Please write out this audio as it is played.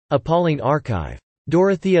Appalling archive.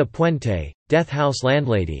 Dorothea Puente, Death House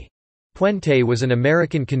Landlady. Puente was an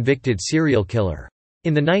American convicted serial killer.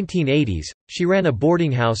 In the 1980s, she ran a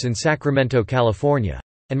boarding house in Sacramento, California,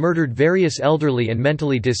 and murdered various elderly and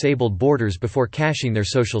mentally disabled boarders before cashing their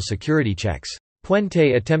Social Security checks.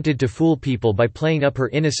 Puente attempted to fool people by playing up her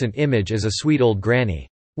innocent image as a sweet old granny,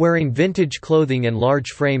 wearing vintage clothing and large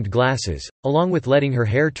framed glasses, along with letting her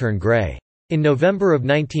hair turn gray. In November of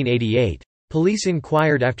 1988, police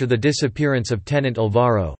inquired after the disappearance of tenant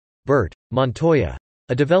Alvaro Bert Montoya,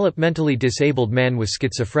 a developmentally disabled man with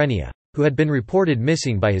schizophrenia, who had been reported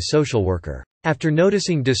missing by his social worker. After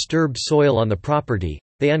noticing disturbed soil on the property,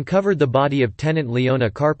 they uncovered the body of tenant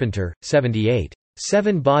Leona Carpenter, 78.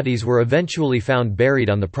 7 bodies were eventually found buried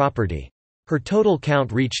on the property. Her total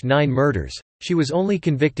count reached 9 murders. She was only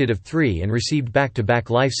convicted of 3 and received back-to-back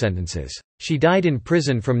life sentences. She died in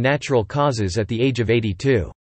prison from natural causes at the age of 82.